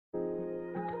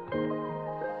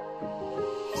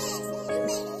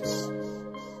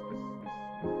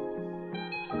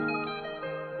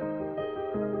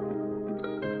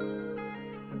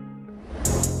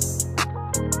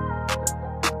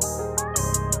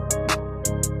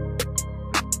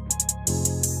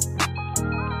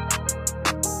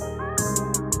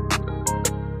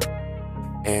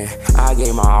And I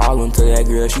gave my all into that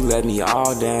girl, she let me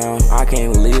all down. I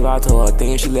can't believe I told her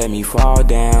things, she let me fall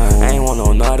down. I ain't want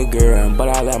no another girl, but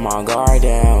I let my guard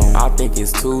down. I think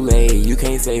it's too late, you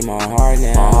can't save my heart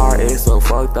now. My heart is so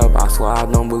fucked up, I swear I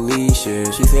don't believe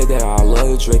shit. She said that I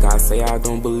love Drake, I say I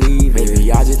don't believe it.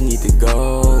 Maybe I just need to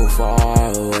go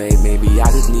far away. Maybe I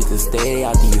just need to stay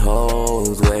out these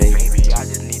hoes' way. Maybe I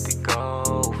just need to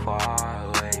go far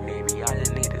away. Maybe I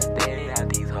just need to stay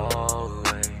out these hoes'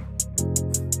 way.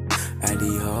 At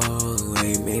the whole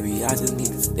way, maybe I just need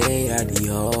to stay at the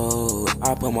whole.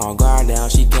 I put my guard down,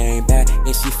 she came back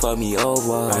and she fucked me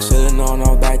over. I should've known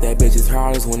off back that bitches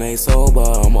hardest when they sober.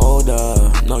 I'm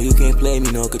older, no you can't play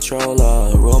me, no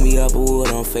controller. Roll me up a wood,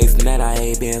 I'm facing that, I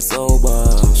ain't been sober.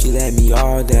 She let me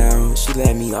all down, she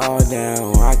let me all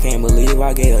down. I can't believe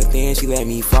I gave her thin, she let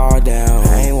me fall down.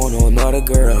 I ain't want no another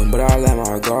girl, but I let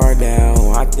my guard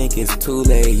down. I think it's too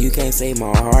late, you can't save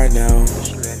my heart now.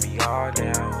 She let me all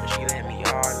down, she let me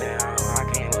all down.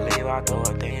 I can't believe I told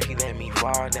her things, she let me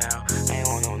fall down. I ain't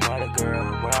want no another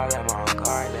girl, but I let my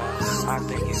guard down. I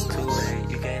think it's too late,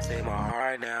 you can't save my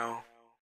heart now.